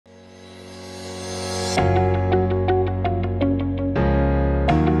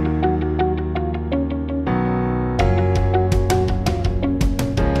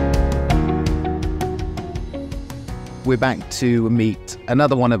We're back to meet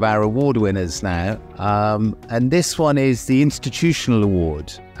another one of our award winners now, and this one is the Institutional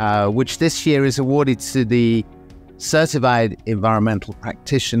Award, which this year is awarded to the Certified Environmental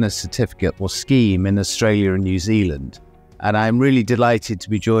Practitioner Certificate or Scheme in Australia and New Zealand. And I'm really delighted to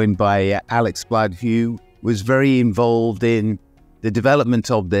be joined by Alex Blood, who was very involved in the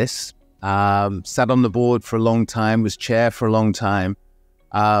development of this, sat on the board for a long time, was chair for a long time,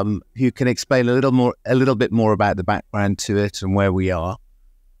 who can explain a little bit more about the background to it and where we are.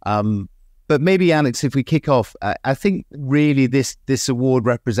 But maybe, Alex, if we kick off, I think really this award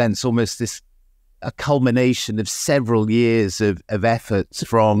represents almost a culmination of several years of efforts,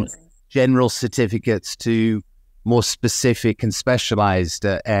 from general certificates to more specific and specialized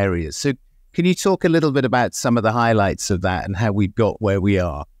areas. So can you talk a little bit about some of the highlights of that and how we've got where we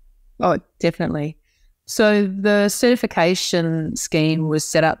are? Oh, definitely. So the certification scheme was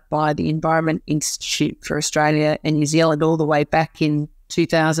set up by the Environment Institute for Australia and New Zealand all the way back in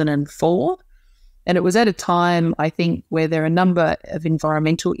 2004. And it was at a time, I think, where there are a number of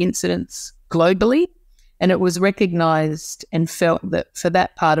environmental incidents globally. And it was recognised and felt that for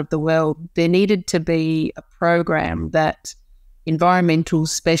that part of the world, there needed to be a program that environmental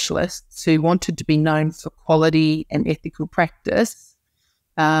specialists who wanted to be known for quality and ethical practice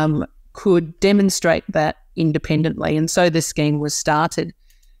could demonstrate that independently. And so the scheme was started.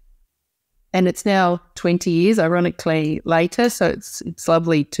 And it's now 20 years, ironically, later. So it's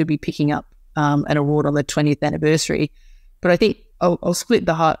lovely to be picking up an award on the 20th anniversary. But I think I'll split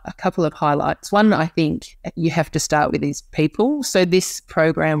a couple of highlights. One, I think you have to start with is people. So this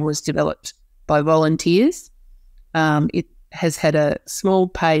program was developed by volunteers. It has had a small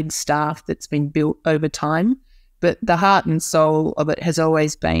paid staff that's been built over time, but the heart and soul of it has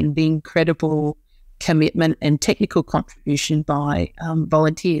always been the incredible commitment and technical contribution by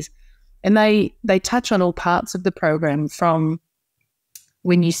volunteers. And they touch on all parts of the program, from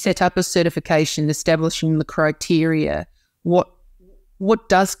when you set up a certification, establishing the criteria, what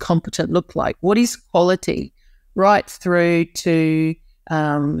does competent look like, what is quality, right through to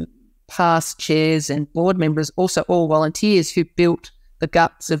past chairs and board members, also all volunteers who built the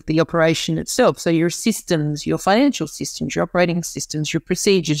guts of the operation itself. So your systems, your financial systems, your operating systems, your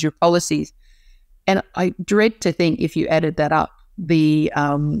procedures, your policies. And I dread to think if you added that up, the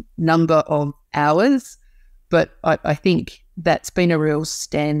number of hours, but I think that's been a real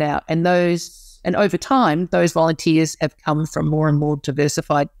standout. And over time, those volunteers have come from more and more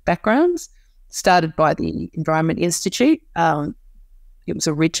diversified backgrounds, started by the Environment Institute. It was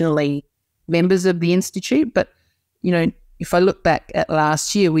originally members of the Institute, but, you know, if I look back at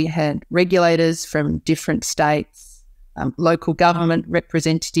last year, we had regulators from different states, local government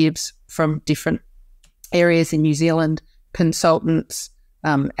representatives from different areas in New Zealand, consultants,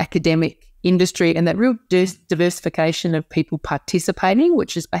 academic industry, and that real diversification of people participating,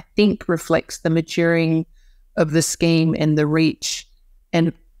 which is, I think, reflects the maturing of the scheme and the reach.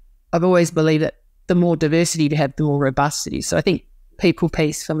 And I've always believed that the more diversity you have, the more robust it is. So I think people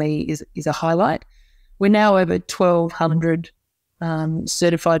piece for me is a highlight. We're now over 1,200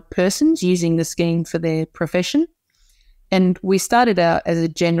 certified persons using the scheme for their profession. And we started out as a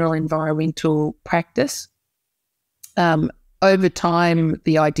general environmental practice. Over time,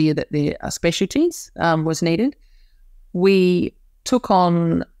 the idea that there are specialties was needed. We took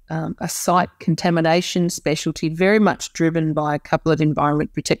on a site contamination specialty, very much driven by a couple of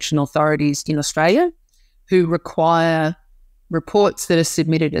environment protection authorities in Australia who require reports that are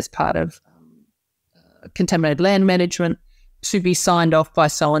submitted as part of contaminated land management to be signed off by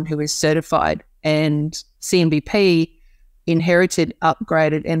someone who is certified. And CNBP inherited,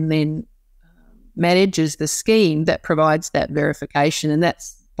 upgraded, and then manages the scheme that provides that verification, and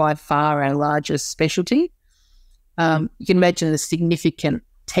that's by far our largest specialty. You can imagine the significant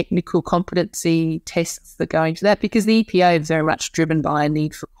technical competency tests that go into that, because the EPA is very much driven by a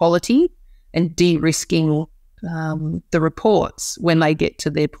need for quality and de-risking the reports when they get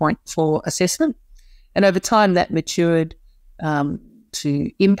to their point for assessment. And over time that matured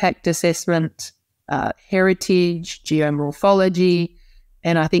to impact assessment, heritage, geomorphology,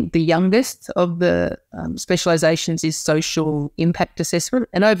 and I think the youngest of the specialisations is social impact assessment.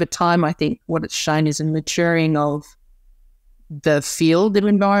 And over time, I think what it's shown is a maturing of the field of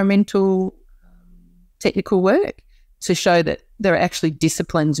environmental technical work to show that there are actually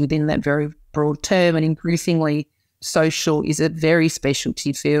disciplines within that very broad term, and increasingly social is a very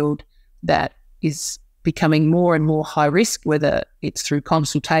specialty field that is becoming more and more high risk, whether it's through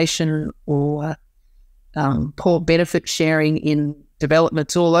consultation or poor benefit sharing in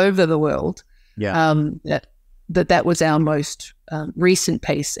developments all over the world. Yeah. That was our most recent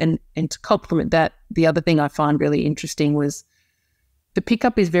piece. And to complement that, the other thing I find really interesting was the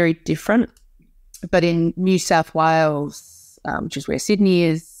pickup is very different. But in New South Wales, which is where Sydney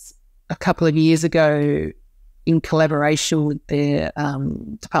is, a couple of years ago, in collaboration with their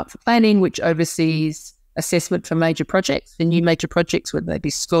Department for Planning, which oversees assessment for major projects, for new major projects, whether they be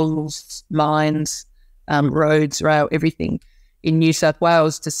schools, mines, roads, rail, everything, in New South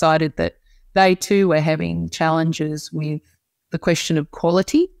Wales, decided that they too were having challenges with the question of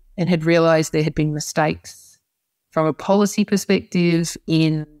quality and had realised there had been mistakes from a policy perspective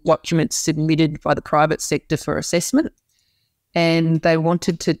in documents submitted by the private sector for assessment. And they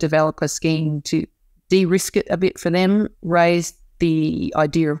wanted to develop a scheme to de-risk it a bit for them, raise the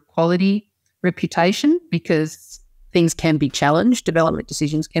idea of quality reputation, because things can be challenged, development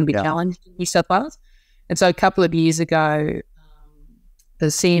decisions can be challenged in New South Wales. And so a couple of years ago, the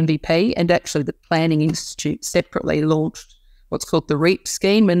CMVP and actually the Planning Institute separately launched what's called the REAP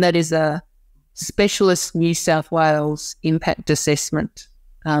scheme, and that is a specialist New South Wales impact assessment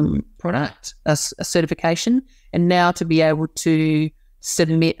product, a certification. And now to be able to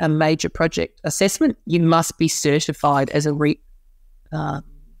submit a major project assessment, you must be certified as a REAP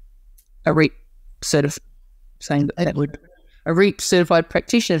certified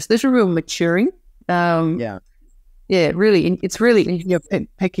practitioner. So there's a real maturing. Yeah, really, it's really... You're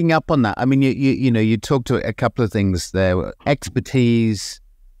picking up on that. I mean, you talked to a couple of things there: expertise,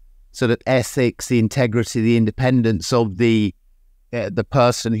 sort of ethics, the integrity, the independence of the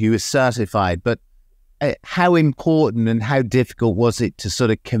person who is certified. But how important and how difficult was it to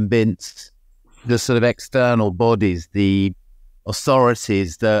sort of convince the sort of external bodies, the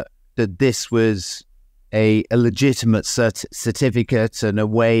authorities, that this was a legitimate certificate and a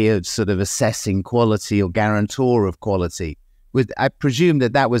way of sort of assessing quality or guarantor of quality? I presume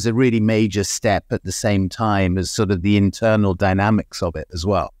that was a really major step at the same time as sort of the internal dynamics of it as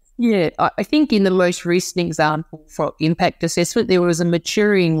well. Yeah, I think in the most recent example for impact assessment, there was a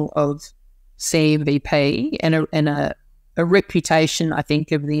maturing of CMVP and a reputation, I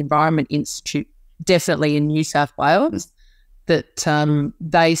think, of the Environment Institute, definitely in New South Wales, that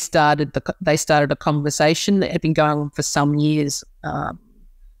they started a conversation that had been going on for some years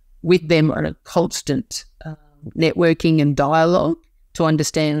with them on a constant networking and dialogue to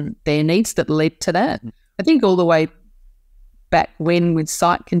understand their needs that led to that. I think all the way back when with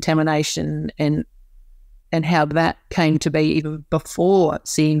site contamination and how that came to be even before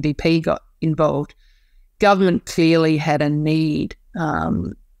CMVP got involved, government clearly had a need,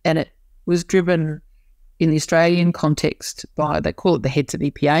 and it was driven in the Australian context by, they call it the heads of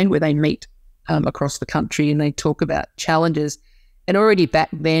EPA, where they meet across the country and they talk about challenges. And already back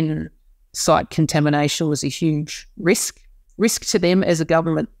then, site contamination was a huge risk to them as a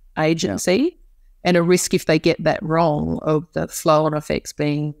government agency, and a risk if they get that wrong of the flow-on effects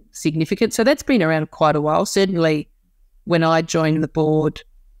being significant. So that's been around quite a while. Certainly when I joined the board,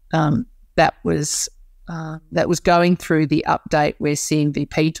 that was going through the update where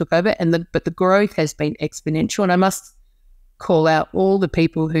CMVP took over, but the growth has been exponential. And I must call out all the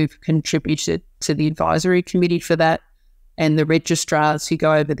people who've contributed to the advisory committee for that and the registrars who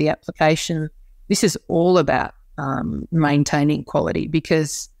go over the application. This is all about maintaining quality,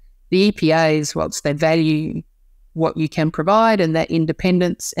 because the EPAs, whilst they value what you can provide and that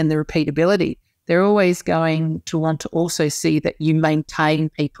independence and the repeatability, they're always going to want to also see that you maintain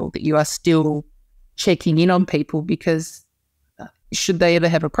people, that you are still checking in on people, because should they ever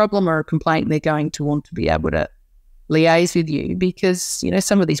have a problem or a complaint, they're going to want to be able to liaise with you, because,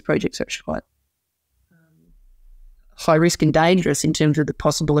 some of these projects are actually quite high risk and dangerous in terms of the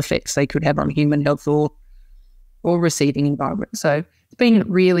possible effects they could have on human health or receiving environment. So it's been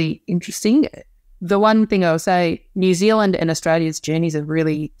really interesting. The one thing I will say, New Zealand and Australia's journeys are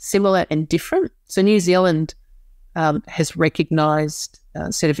really similar and different. So New Zealand has recognised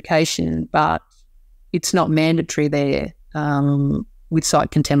certification, but it's not mandatory there with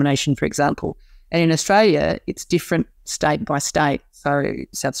site contamination, for example. And in Australia, it's different state by state. So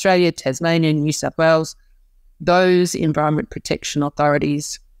South Australia, Tasmania, New South Wales, those environment protection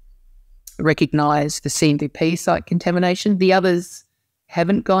authorities recognise the CMVP site contamination. The others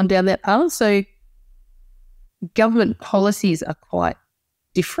haven't gone down that path. So government policies are quite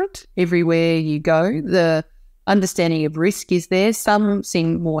different everywhere you go. The understanding of risk is there. Some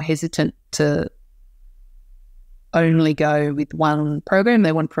seem more hesitant to only go with one program.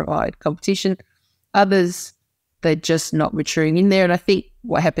 They want to provide competition. Others, they're just not maturing in there. And I think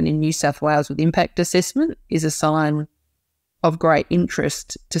what happened in New South Wales with impact assessment is a sign of great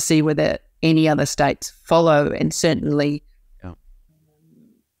interest to see whether any other states follow. And certainly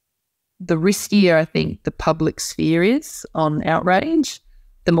the riskier, I think, the public sphere is on outrage,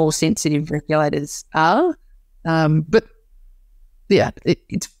 the more sensitive regulators are. But yeah,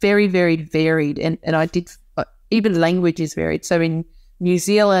 it's very, very varied. And even language is varied. So in New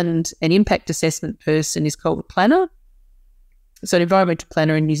Zealand, an impact assessment person is called a planner. So an environmental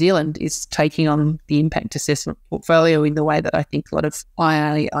planner in New Zealand is taking on the impact assessment portfolio in the way that I think a lot of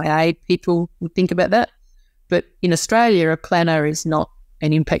IAIA people would think about that. But in Australia, a planner is not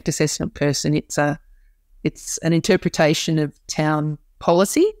an impact assessment person. It's an interpretation of town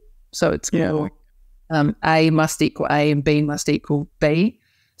policy. So it's more A must equal A and B must equal B.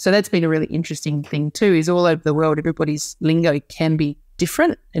 So that's been a really interesting thing too, is all over the world, everybody's lingo can be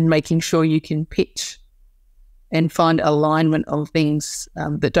different, and making sure you can pitch and find alignment of things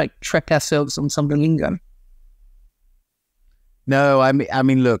that don't trap ourselves on some lingo. No, I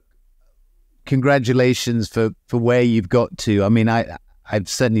mean, look, congratulations for where you've got to. I mean, I've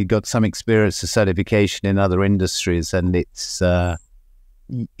certainly got some experience of certification in other industries, and it's a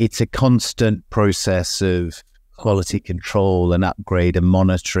constant process of quality control and upgrade and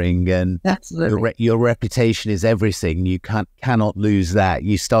monitoring, and your reputation is everything. You cannot lose that.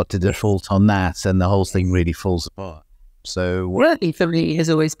 You start to default on that, and the whole thing really falls apart. So, really, for me, has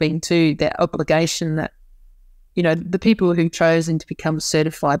always been too that obligation that, you know, the people who've chosen to become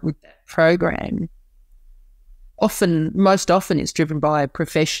certified with that program, most often it's driven by a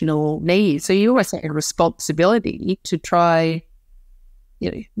professional need. So you always have a responsibility to try,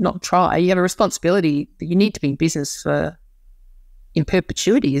 you have a responsibility that you need to be in business in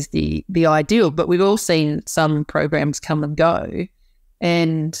perpetuity is the ideal. But we've all seen some programs come and go.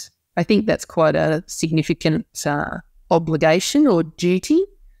 And I think that's quite a significant obligation or duty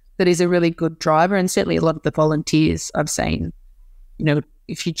that is a really good driver. And certainly a lot of the volunteers I've seen, you know,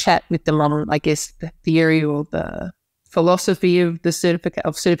 if you chat with them on, I guess, the theory or the philosophy of the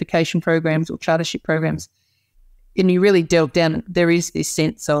certification programs or chartership programs, and you really delve down, there is this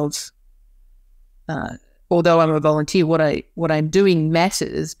sense of, although I'm a volunteer, what I'm doing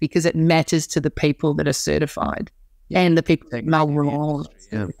matters because it matters to the people that are certified and the people that know wrong.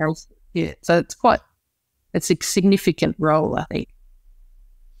 Yeah. So it's a significant role, I think.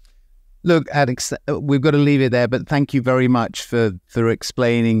 Look, Alex, we've got to leave it there, but thank you very much for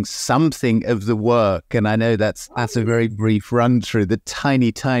explaining something of the work. And I know that's a very brief run through, the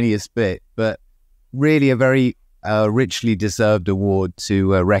tiniest bit, but really a very richly deserved award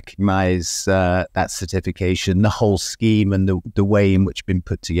to recognise that certification, the whole scheme, and the way in which it's been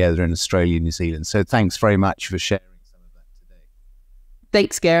put together in Australia and New Zealand. So thanks very much for sharing some of that today.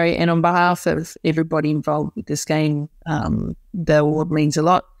 Thanks, Gary. And on behalf of everybody involved with this game, the award means a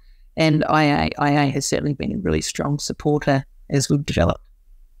lot. And IAIA has certainly been a really strong supporter as we've developed.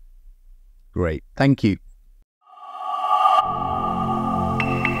 Great. Thank you.